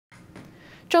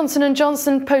Johnson &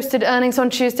 Johnson posted earnings on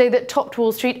Tuesday that topped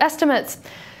Wall Street estimates.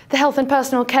 The health and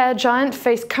personal care giant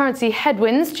faced currency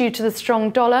headwinds due to the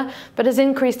strong dollar, but has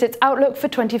increased its outlook for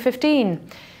 2015.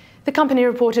 The company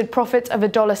reported profits of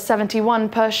 $1.71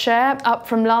 per share, up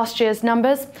from last year's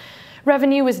numbers.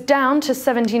 Revenue was down to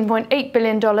 $17.8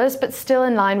 billion, but still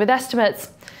in line with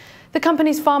estimates. The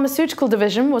company's pharmaceutical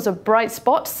division was a bright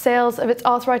spot. Sales of its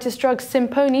arthritis drug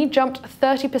Simponi jumped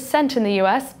 30% in the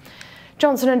US.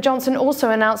 Johnson & Johnson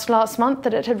also announced last month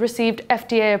that it had received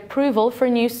FDA approval for a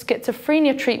new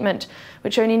schizophrenia treatment,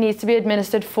 which only needs to be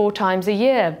administered 4 times a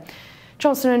year.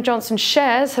 Johnson & Johnson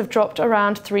shares have dropped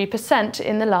around 3%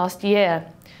 in the last year.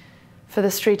 For The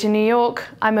Street in New York,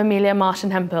 I'm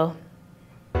Martyn-Hemphill.